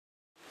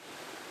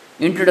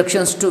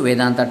Introductions to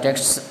Vedanta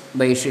texts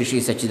by Sri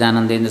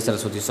SachchidAnandEndra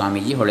Saraswtee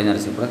SwAmeeji,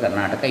 HoLenaraseepura,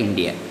 Karnataka,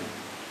 India.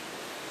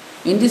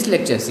 In this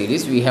lecture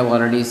series, we have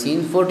already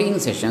seen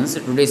 14 sessions.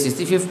 Today is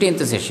the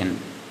 15th session.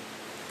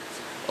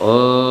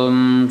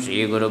 Om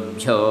Shri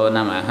Gurubhyo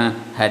Namaha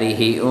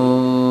Harihi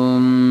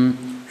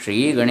Om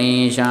Shri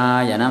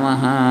Ganeshaya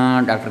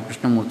Namaha. Dr.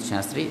 Krishnamurti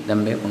Shastri,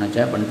 Dambe,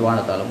 Punacha,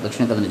 Bantwala Taluk,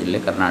 Dakshina Kannada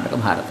Jille,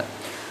 Karnataka, Bharata.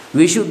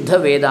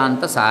 Vishuddha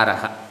Vedanta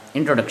Saraha.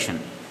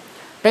 Introduction.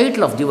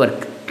 Title of the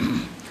work.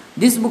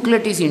 This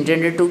booklet is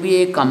intended to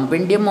be a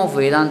compendium of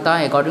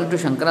Vedanta according to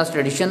Shankara's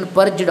tradition,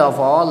 purged of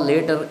all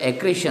later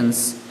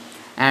accretions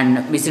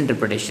and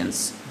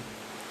misrepresentations.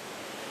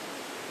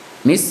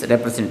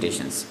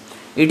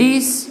 It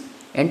is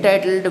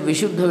entitled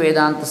Vishuddha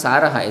Vedanta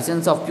Saraha,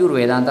 essence of pure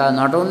Vedanta,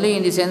 not only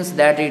in the sense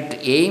that it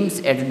aims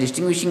at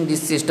distinguishing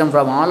this system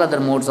from all other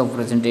modes of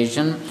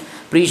presentation,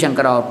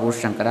 pre-Shankara or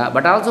post-Shankara,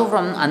 but also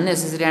from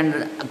unnecessary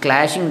and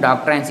clashing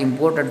doctrines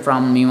imported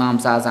from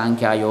Mimamsa,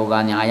 Sankhya,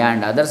 Yoga, Nyaya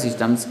and other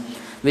systems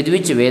with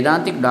which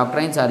Vedantic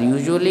doctrines are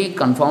usually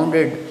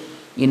confounded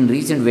in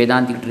recent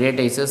Vedantic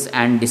treatises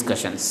and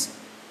discussions.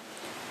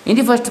 In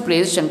the first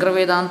place, Shankara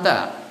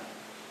Vedanta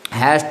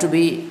has to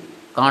be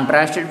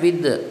contrasted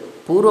with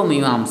Purva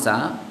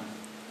Mimamsa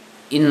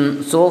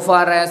in so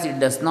far as it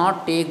does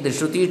not take the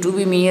Shruti to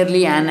be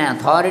merely an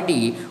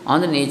authority on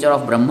the nature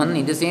of Brahman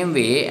in the same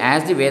way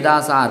as the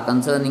Vedas are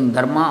concerning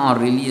dharma or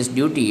religious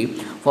duty,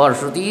 for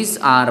Shrutis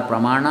are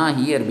pramana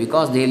here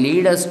because they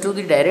lead us to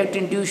the direct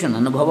intuition,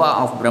 anubhava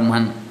of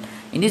Brahman.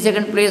 In the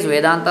second place,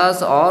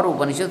 Vedantas or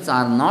Upanishads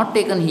are not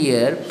taken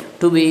here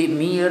to be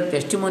mere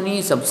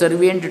testimony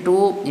subservient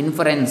to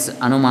inference,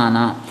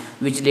 anumana,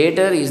 which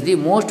later is the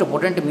most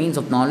potent means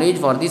of knowledge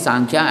for the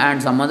Sankhya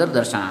and some other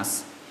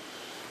darshanas.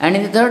 And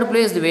in the third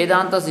place, the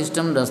Vedanta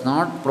system does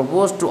not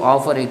propose to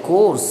offer a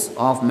course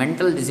of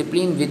mental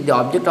discipline with the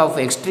object of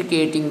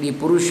extricating the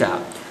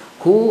Purusha,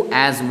 who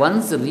as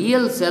one's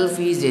real self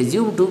is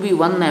assumed to be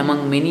one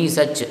among many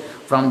such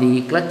from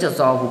the clutches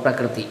of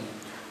Prakriti.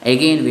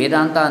 Again,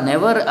 Vedanta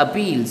never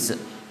appeals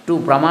to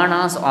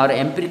pramanas or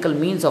empirical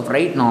means of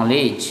right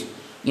knowledge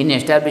in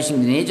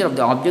establishing the nature of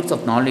the objects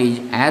of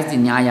knowledge as the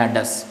Nyaya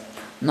does.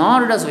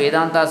 Nor does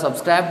Vedanta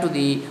subscribe to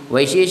the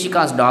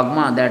Vaisheshika's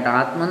dogma that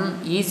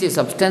Atman is a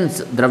substance,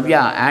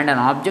 dravya, and an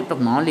object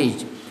of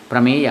knowledge,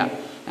 prameya.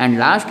 And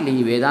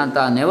lastly,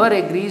 Vedanta never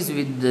agrees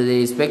with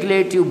the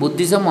speculative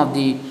Buddhism of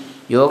the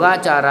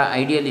Yogachara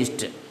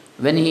idealist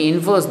when he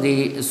infers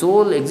the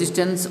sole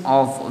existence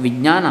of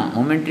Vijnana,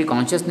 momentary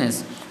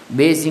consciousness,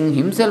 basing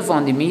himself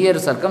on the mere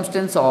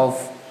circumstance of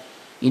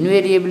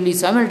invariably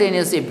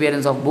simultaneous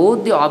appearance of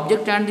both the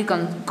object and the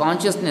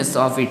consciousness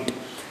of it,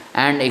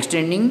 and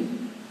extending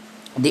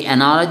the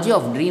analogy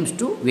of dreams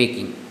to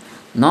waking.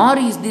 Nor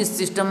is this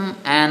system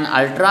an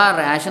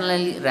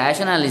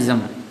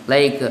ultra-rationalism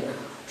like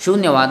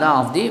Shunyavada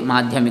of the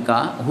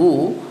Madhyamika,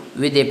 who,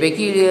 with a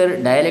peculiar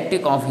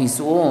dialectic of his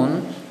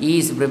own,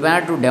 is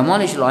prepared to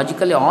demolish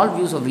logically all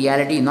views of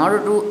reality in order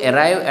to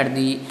arrive at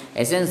the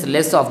essence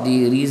less of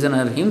the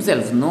reasoner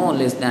himself, no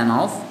less than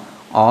of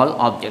all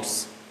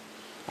objects.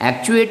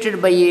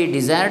 Actuated by a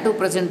desire to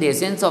present the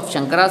essence of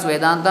Shankara's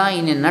Vedanta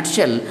in a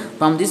nutshell,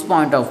 from this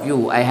point of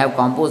view, I have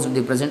composed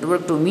the present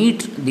work to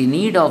meet the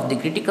need of the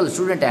critical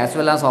student as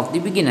well as of the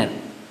beginner.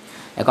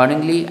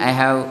 Accordingly, I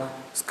have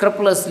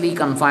scrupulously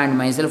confined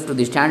myself to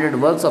the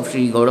standard works of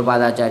Sri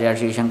Gaudapadacharya,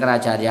 Sri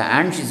Shankaracharya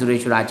and Sri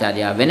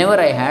Sureshwaracharya whenever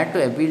I had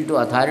to appeal to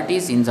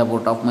authorities in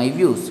support of my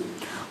views.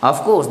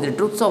 Of course, the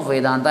truths of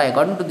Vedanta,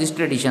 according to this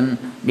tradition,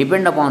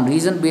 depend upon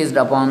reason based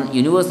upon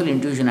universal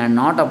intuition and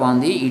not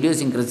upon the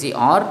idiosyncrasy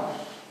or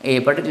a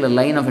particular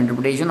line of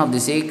interpretation of the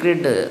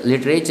sacred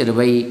literature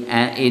by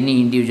any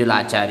individual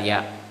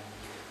acharya.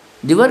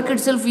 The work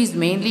itself is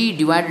mainly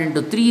divided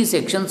into three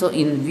sections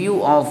in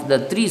view of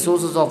the three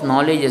sources of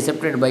knowledge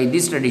accepted by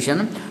this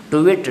tradition,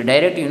 to wit,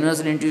 direct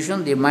universal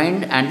intuition, the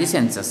mind, and the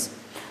senses.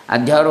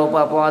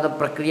 Adhyaropapada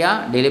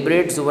Prakriya,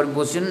 deliberate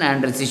superposition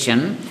and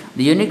rescission,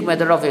 the unique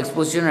method of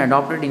exposition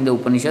adopted in the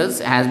Upanishads,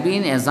 has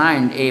been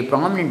assigned a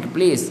prominent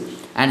place,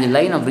 and the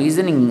line of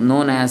reasoning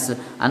known as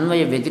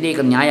Anvaya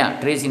Vyatireka Nyaya,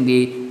 tracing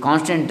the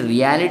constant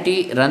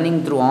reality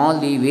running through all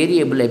the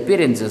variable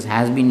appearances,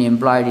 has been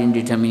employed in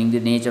determining the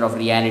nature of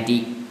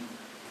reality.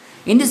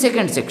 In the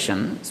second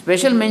section,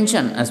 special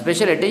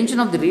attention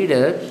of the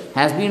reader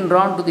has been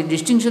drawn to the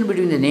distinction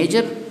between the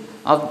nature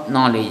of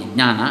knowledge,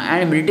 jnana,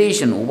 and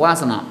meditation,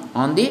 upasana,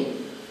 on the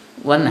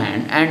one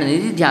hand, and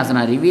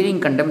nididhyasana,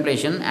 revealing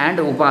contemplation, and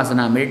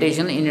upasana,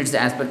 meditation in its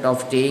aspect of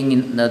staying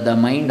in the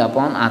mind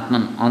upon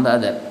Atman, on the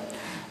other.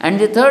 And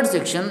the third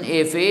section,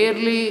 a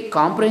fairly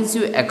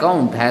comprehensive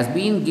account has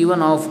been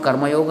given of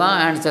Karma Yoga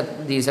and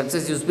the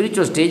successive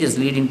spiritual stages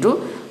leading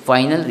to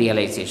final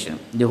realization.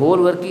 The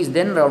whole work is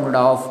then rounded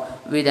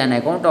off with an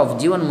account of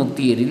Jivan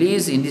Mukti,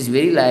 release in this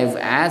very life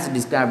as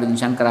described in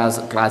Shankara's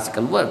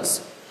classical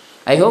works.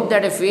 I hope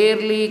that a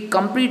fairly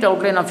complete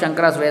outline of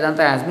Shankara's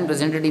Vedanta has been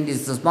presented in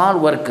this small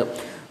work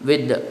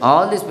with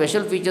all the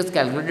special features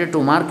calculated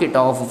to mark it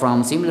off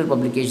from similar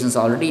publications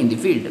already in the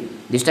field.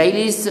 The style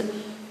is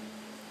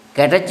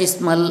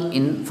catechismal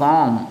in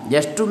form,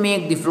 just to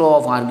make the flow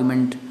of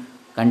argument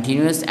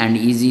continuous and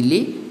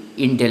easily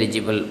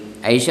intelligible.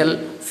 I shall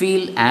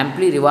feel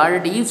amply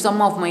rewarded if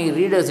some of my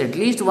readers at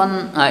least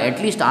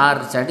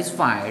are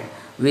satisfied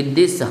with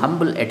this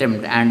humble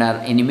attempt and are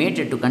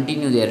animated to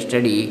continue their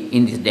study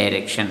in this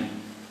direction.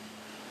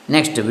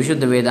 Next,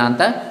 Vishuddha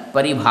Vedanta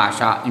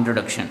Paribhasha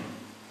Introduction.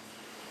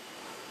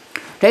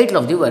 Title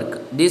of the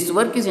work. This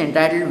work is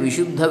entitled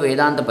Vishuddha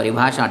Vedanta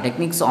Paribhasha,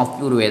 Techniques of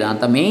Pure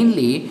Vedanta,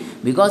 mainly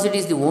because it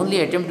is the only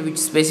attempt which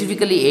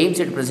specifically aims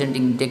at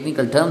presenting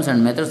technical terms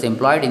and methods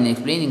employed in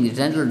explaining the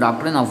central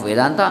doctrine of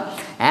Vedanta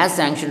as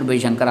sanctioned by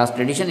Shankara's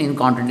tradition in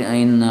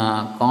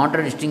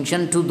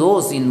contradistinction to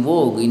those in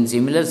vogue in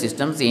similar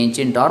systems,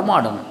 ancient or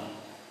modern.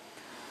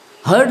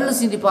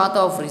 Hurdles in the path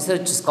of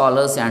research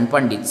scholars and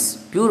pandits.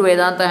 Pure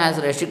Vedanta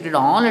has restricted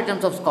all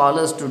attempts of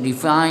scholars to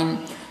define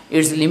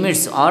its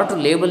limits or to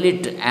label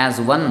it as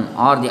one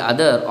or the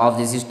other of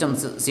the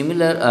systems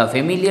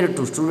familiar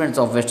to students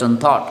of Western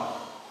thought.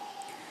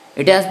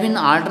 It has been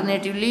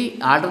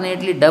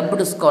alternately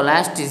dubbed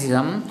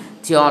scholasticism,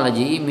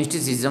 theology,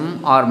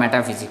 mysticism, or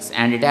metaphysics,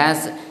 and it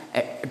has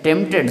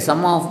tempted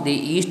some of the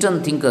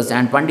Eastern thinkers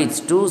and pandits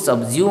to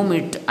subsume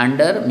it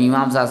under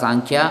Mimamsa,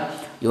 Sankhya,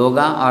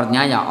 Yoga, or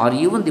Nyaya, or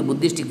even the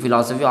Buddhistic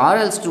philosophy, or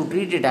else to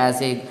treat it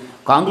as a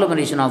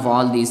conglomeration of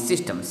all these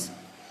systems.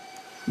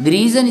 The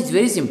reason is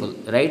very simple.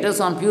 Writers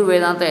on Pure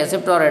Vedanta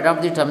accept or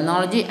adopt the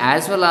terminology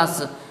as well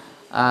as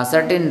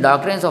certain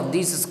doctrines of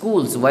these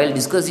schools while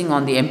discussing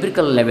on the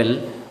empirical level,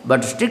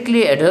 but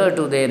strictly adhere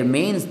to their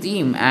main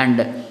theme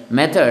and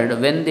method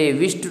when they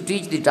wish to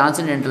teach the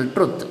transcendental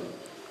truth.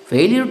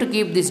 Failure to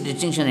keep this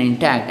distinction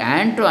intact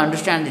and to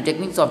understand the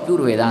techniques of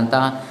Pure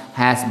Vedanta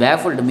has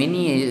baffled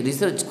many a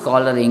research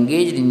scholar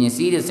engaged in a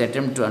serious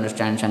attempt to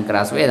understand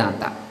Shankara's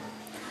Vedanta.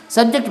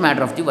 Subject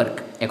matter of the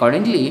work.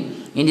 Accordingly,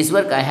 in this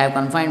work I have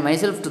confined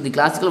myself to the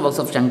classical works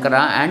of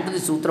Shankara and to the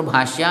Sutra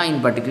Bhashya in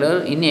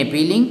particular, in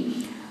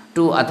appealing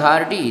to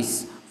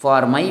authorities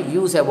for my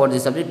views about the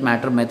subject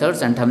matter,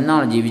 methods and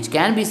terminology which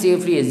can be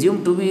safely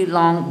assumed to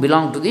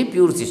belong to the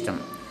pure system.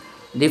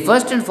 The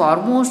first and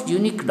foremost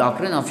unique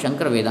doctrine of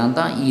Shankara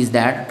Vedanta is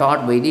that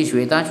taught by the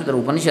Shvetashvatara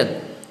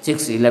Upanishad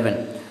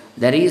 6.11.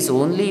 There is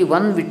only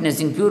one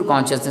witnessing pure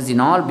consciousness in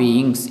all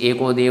beings,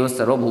 Eko Devas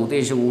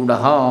Sarvabhuteshu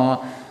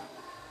Gudaha.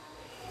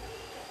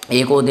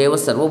 एको देव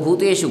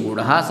सर्वभूतेषु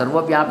गूढ़ः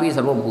सर्वव्यापी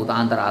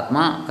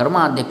सर्वभूतांतरात्मा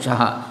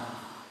कर्माध्यक्षः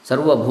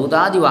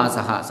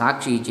सर्वभूतादिवासः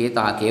साक्षी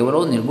चेता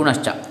केवलो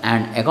निर्गुणश्च.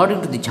 And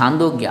according to the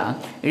Chandogya,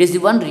 it is the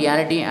one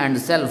reality and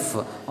self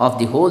of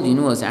the whole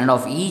universe and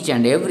of each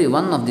and every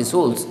one of the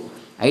souls.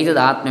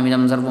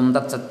 AdhAtmamidam sarvam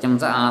tat satyam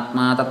sa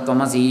atma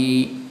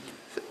tattvamasi.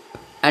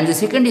 And the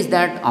second is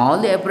that all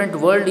the apparent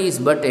world is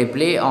but a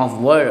play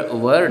of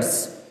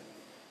words,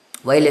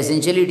 while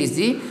essentially it is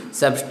the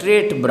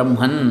substrate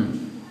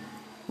Brahman.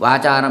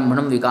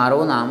 Vacharambhanam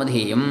vikaro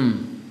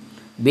namadheyam.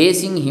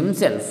 Basing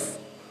himself,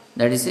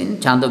 that is in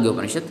Chandogya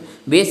Upanishad,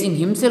 basing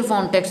himself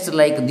on texts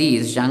like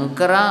these,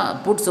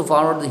 Shankara puts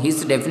forward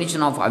his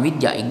definition of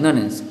avidya,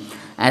 ignorance,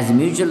 as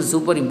mutual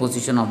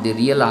superimposition of the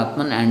real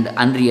Atman and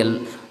unreal,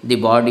 the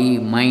body,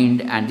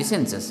 mind and the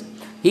senses.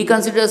 He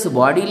considers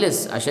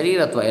bodiless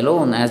ashariratva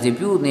alone as the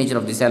pure nature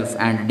of the self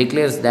and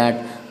declares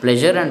that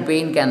pleasure and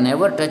pain can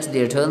never touch the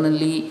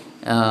eternally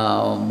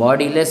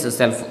bodiless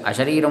self.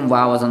 Ashariram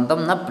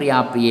vavasantam na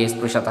priya priye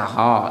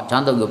sprishataha.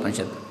 Chandogya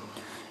Upanishad.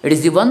 It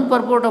is the one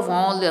purport of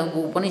all the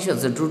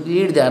Upanishads to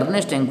lead the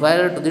earnest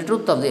inquirer to the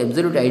truth of the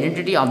absolute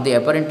identity of the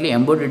apparently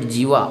embodied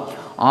jiva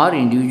or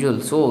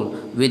individual soul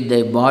with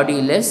the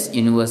bodiless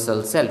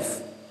universal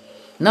self.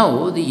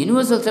 Now, the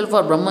universal self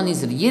or Brahman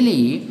is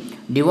really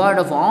devoid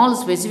of all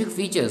specific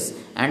features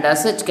and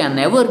as such can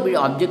never be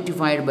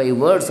objectified by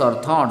words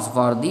or thoughts,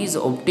 for these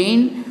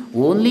obtain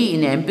only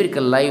in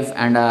empirical life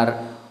and are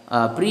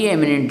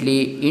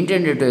preeminently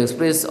intended to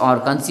express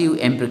or conceive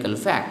empirical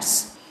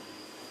facts.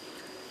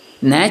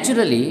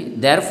 Naturally,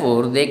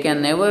 therefore, they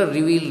can never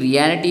reveal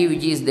reality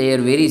which is their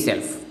very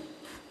self.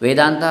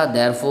 Vedanta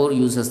therefore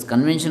uses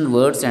conventional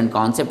words and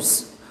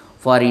concepts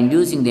for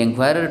inducing the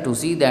inquirer to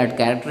see that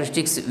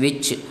characteristics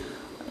which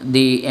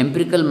the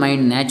empirical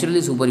mind naturally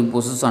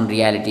superimposes on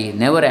reality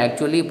never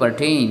actually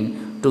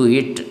pertain to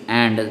it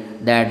and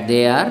that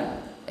they are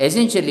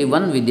essentially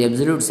one with the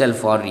absolute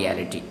self or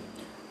reality.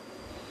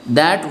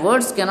 That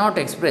words cannot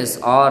express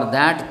or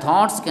that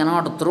thoughts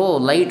cannot throw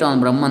light on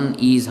Brahman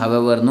is,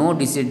 however, no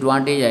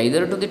disadvantage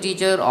either to the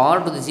teacher or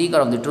to the seeker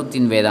of the truth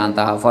in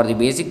Vedanta, for the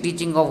basic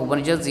teaching of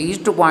Upanishads is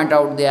to point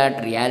out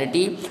that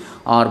reality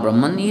or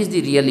Brahman is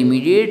the real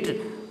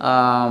immediate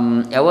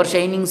ever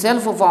shining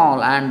self of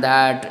all, and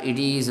that it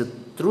is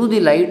through the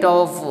light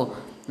of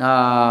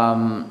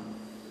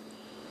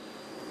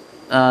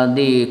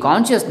the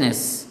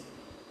consciousness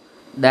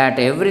that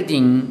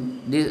everything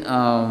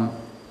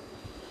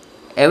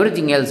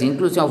else,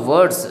 inclusive of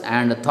words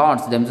and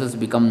thoughts themselves,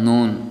 become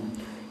known.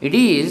 It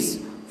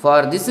is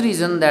for this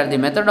reason that the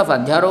method of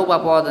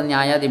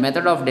Adhyaropapadanyaya, the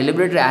method of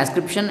deliberate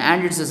ascription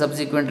and its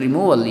subsequent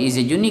removal, is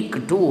a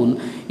unique tool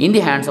in the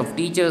hands of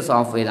teachers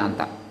of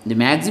Vedanta. The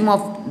maxim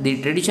of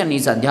the tradition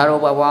is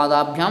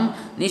adhyaropavadabhyam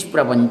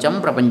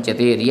nishprapancham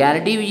prapanchate.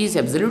 Reality, which is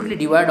absolutely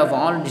devoid of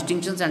all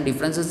distinctions and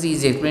differences,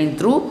 is explained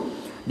through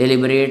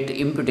deliberate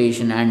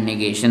imputation and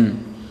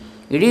negation.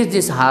 It is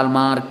this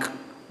hallmark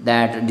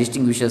that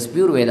distinguishes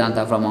pure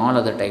Vedanta from all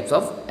other types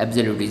of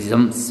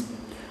absolutisms.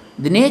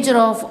 The nature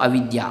of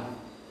avidya,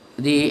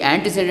 the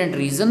antecedent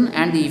reason,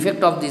 and the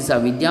effect of this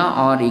avidya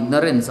or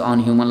ignorance on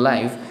human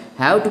life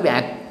have to be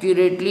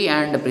accurately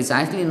and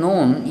precisely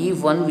known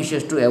if one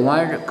wishes to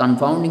avoid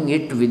confounding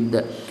it with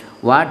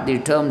what the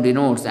term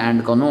denotes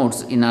and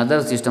connotes in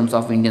other systems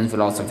of Indian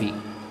philosophy.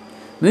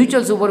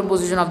 Mutual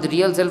superimposition of the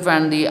real self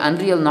and the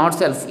unreal not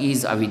self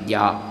is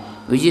avidya,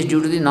 which is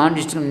due to the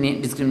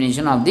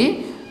non-discrimination of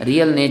the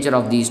real nature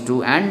of these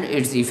two, and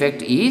its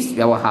effect is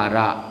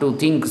vyavahara, to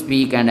think,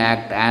 speak, and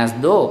act as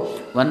though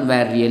one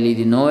were really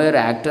the knower,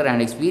 actor,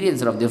 and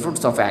experiencer of the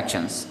fruits of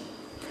actions.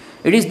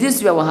 It is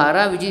this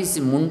vyavahara which is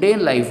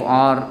mundane life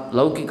or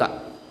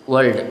laukika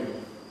world,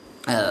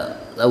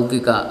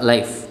 laukika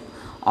life,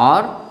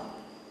 or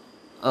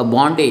a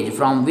bondage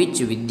from which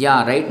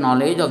vidya, right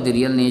knowledge of the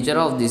real nature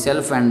of the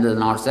self and the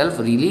not self,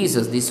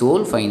 releases the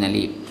soul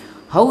finally.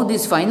 How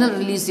this final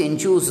release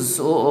ensues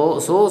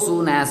so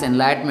soon as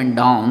enlightenment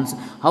dawns,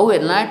 how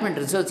enlightenment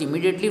results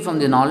immediately from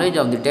the knowledge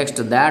of the text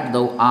that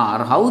thou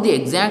art, how the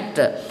exact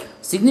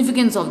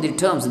significance of the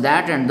terms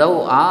that and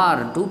thou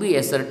are to be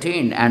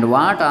ascertained, and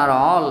what are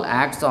all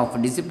acts of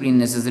discipline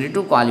necessary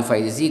to qualify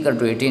the seeker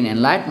to attain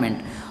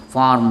enlightenment,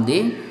 form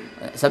the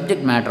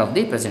subject matter of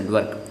the present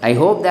work. I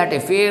hope that a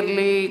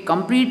fairly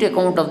complete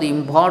account of the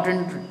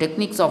important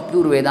techniques of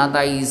pure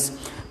Vedanta is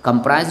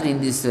comprised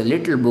in this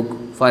little book.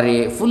 For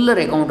a fuller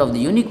account of the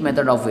unique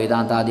method of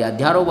Vedanta, the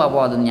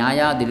Adhyaropavada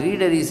Nyaya, the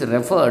reader is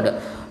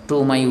referred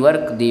to my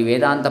work, the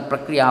Vedanta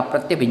Prakriya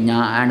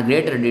Pratyabhijna, and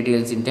greater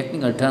details in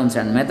technical terms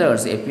and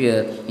methods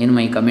appear in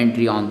my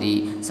commentary on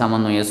the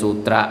Samanvaya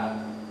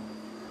Sutra.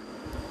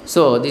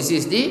 So, this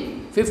is the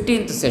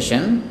 15th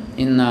session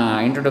in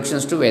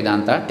Introductions to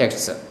Vedanta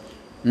texts.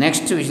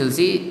 Next, we shall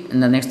see in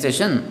the next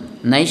session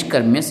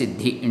Naishkarmya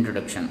Siddhi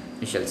introduction.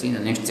 We shall see in the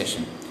next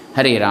session.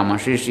 Hare Rama,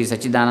 Shri Shri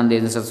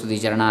SachchidAnandEndra Saraswtee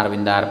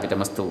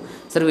Charanaravindarpitamastu.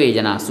 Sarve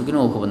Jana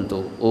Sukhino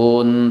Bhavantu.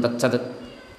 Om Tat Sat.